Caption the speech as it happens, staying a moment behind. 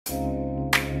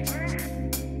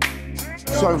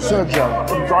So Sergio,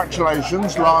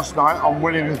 congratulations last night on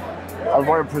winning a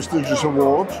very prestigious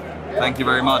award. Thank you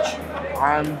very much.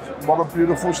 And what a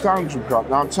beautiful stand you've got.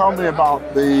 Now tell me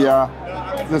about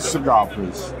the cigar,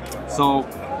 please. So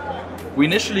we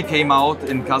initially came out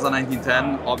in Casa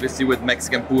 1910, obviously with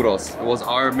Mexican puros. It was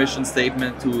our mission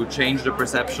statement to change the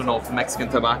perception of Mexican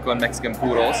tobacco and Mexican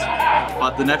puros.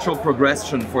 But the natural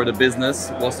progression for the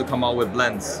business was to come out with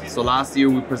blends. So last year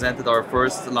we presented our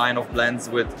first line of blends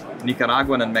with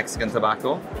Nicaraguan and Mexican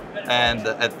tobacco. And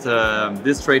at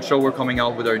this trade show we're coming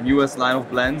out with our newest line of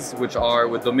blends, which are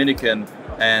with Dominican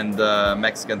and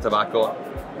Mexican tobacco.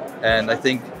 And I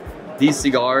think these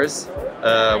cigars,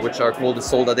 which are called the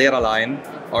Soldadera line,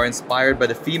 are inspired by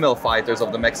the female fighters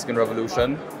of the Mexican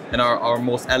Revolution and are our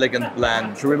most elegant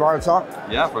blend. Should we light it up?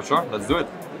 Yeah, for sure. Let's do it.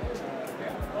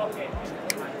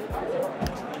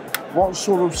 What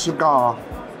sort of cigar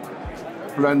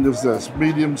blend is this?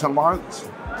 Medium to light?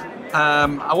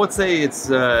 I would say it's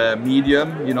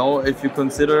medium. You know, if you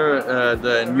consider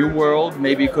the New World,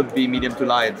 maybe it could be medium to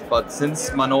light. But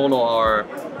since Manolo, our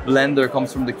blender,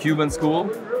 comes from the Cuban school,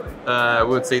 I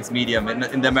would say it's medium.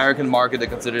 In the American market, they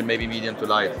consider it maybe medium to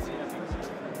light.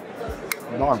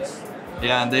 Nice.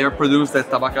 Yeah, and they are produced at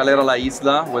Tabacalera La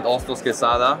Isla with Ostos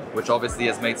Quesada, which obviously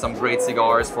has made some great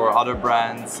cigars for other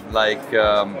brands like,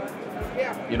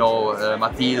 you know,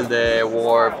 Matilde,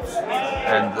 Warped,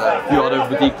 and a few other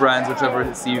boutique brands which have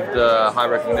received high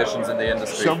recognitions in the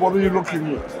industry. So what are you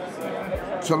looking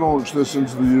to launch this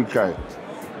into the UK?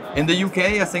 In the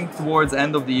UK, I think towards the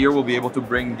end of the year, we'll be able to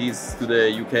bring these to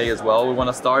the UK as well. We want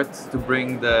to start to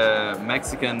bring the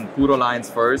Mexican puro lines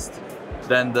first,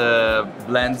 then the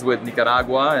blends with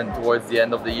Nicaragua, and towards the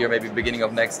end of the year, maybe beginning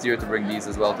of next year, to bring these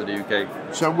as well to the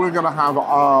UK. So we're going to have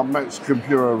our Mexican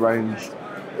Puro range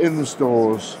in the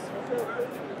stores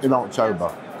in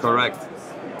October. Correct.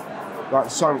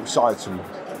 That's so exciting.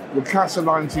 The Casa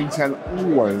 1910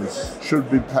 always should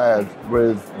be paired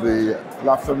with the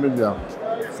La Familia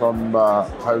from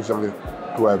Jose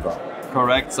Cuervo.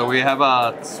 Correct. So we have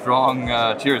a strong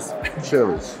cheers.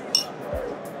 Cheers.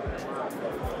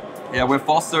 Yeah, we've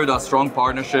fostered a strong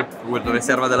partnership with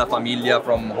Reserva de la Familia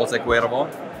from Jose Cuervo,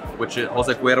 which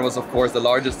Jose Cuervo is of course the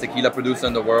largest tequila producer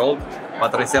in the world,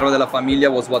 but Reserva de la Familia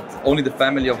was what only the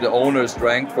family of the owners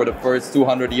drank for the first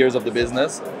 200 years of the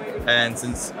business. And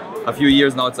since a few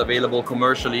years now it's available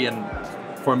commercially, and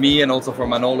for me and also for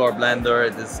Manolo, our blender,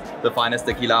 it is the finest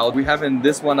tequila out. We have in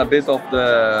this one a bit of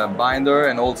the binder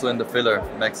and also in the filler,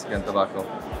 Mexican tobacco.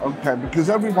 Okay, because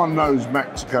everyone knows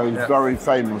Mexico is very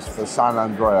famous for San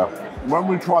Andrea. When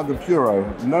we tried the Puro,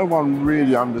 no one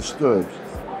really understood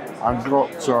and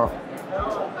got to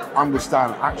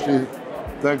understand actually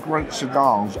they're great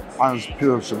cigars as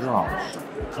pure cigars.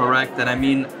 Correct, and I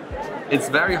mean, it's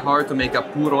very hard to make a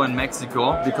puro in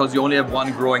Mexico because you only have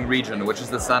one growing region, which is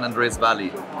the San Andres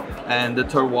Valley. And the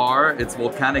terroir, it's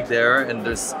volcanic there, and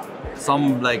there's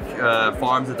some like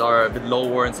farms that are a bit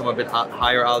lower and some a bit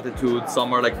higher altitude,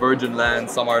 some are like virgin land,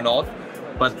 some are not.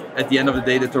 But at the end of the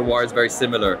day, the terroir is very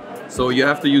similar. So you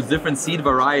have to use different seed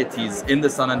varieties in the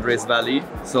San Andres Valley.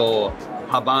 So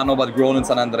Habano, but grown in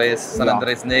San Andres, San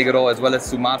Andres Negro, as well as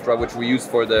Sumatra, which we use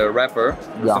for the wrapper,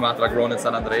 Sumatra grown in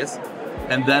San Andres.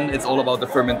 And then it's all about the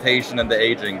fermentation and the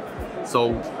aging.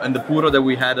 So in the puro that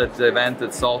we had at the event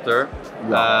at Salter,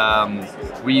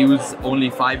 we use only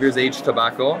 5 years aged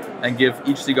tobacco and give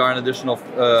each cigar an additional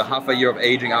half a year of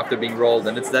aging after being rolled.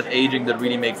 And it's that aging that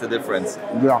really makes the difference.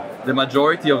 Yeah. The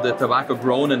majority of the tobacco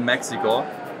grown in Mexico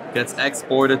gets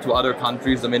exported to other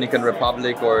countries, Dominican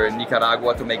Republic or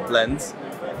Nicaragua, to make blends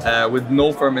with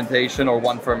no fermentation or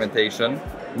one fermentation.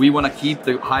 We want to keep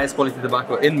the highest quality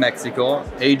tobacco in Mexico,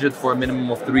 age it for a minimum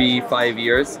of 3-5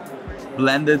 years,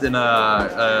 blend it in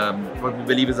a what we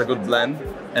believe is a good blend,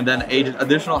 and then age it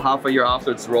additional half a year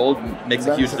after it's rolled. Makes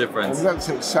a huge difference. That's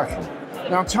it second.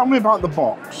 Now tell me about the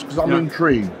box, because I'm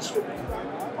intrigued.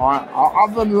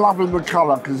 Other than loving the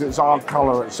color, because it's our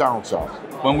color at Salter.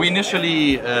 When we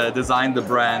initially designed the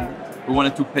brand, we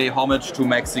wanted to pay homage to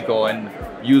Mexico and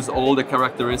use all the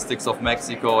characteristics of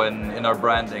Mexico in our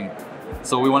branding.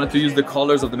 So we wanted to use the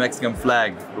colors of the Mexican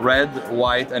flag, red,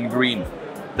 white, and green.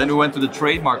 Then we went to the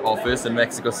trademark office in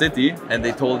Mexico City, and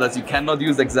they told us you cannot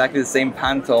use exactly the same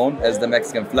Pantone as the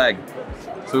Mexican flag.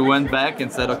 So we went back and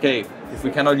said, okay, if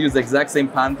we cannot use the exact same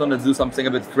Pantone, let's do something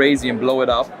a bit crazy and blow it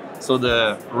up. So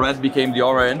the red became the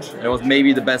orange, and it was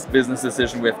maybe the best business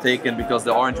decision we have taken, because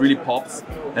the orange really pops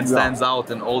and stands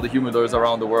out in all the humidors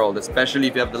around the world, especially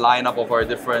if you have the lineup of our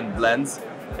different blends.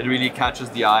 It really catches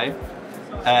the eye.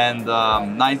 And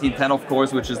 1910, of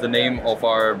course, which is the name of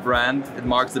our brand, it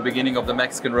marks the beginning of the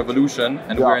Mexican Revolution,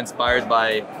 and we're inspired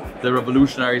by the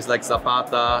revolutionaries like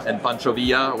Zapata and Pancho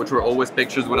Villa, which were always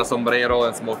pictures with a sombrero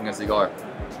and smoking a cigar.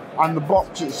 And the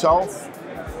box itself?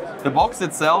 The box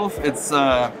itself, it's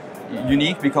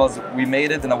unique because we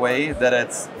made it in a way that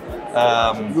it's...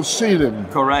 the sealing.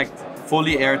 Correct,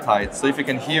 fully airtight. So if you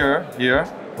can hear here,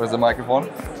 where's the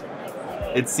microphone?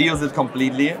 It seals it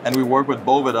completely, and we work with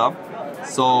Boveda.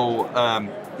 So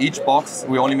each box,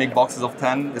 we only make boxes of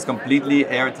 10, is completely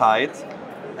airtight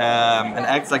and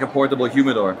acts like a portable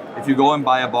humidor. If you go and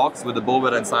buy a box with the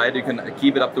Boveda inside, you can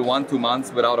keep it up to 1-2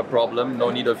 months without a problem,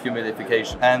 no need of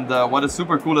humidification. And what is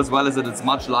super cool as well is that it's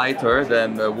much lighter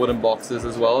than wooden boxes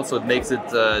as well, so it makes it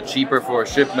cheaper for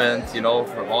shipment, you know,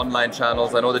 for online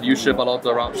channels. I know that you ship a lot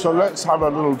around. So let's have a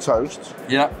little toast.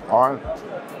 Yeah. All right.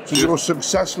 To your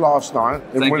success last night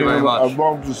in winning a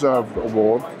well-deserved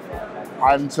award,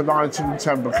 and tonight in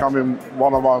 10 becoming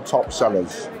one of our top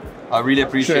sellers. I really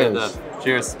appreciate that.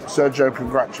 Cheers. Sergio,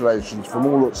 congratulations from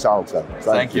all at Salta.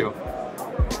 Thank you.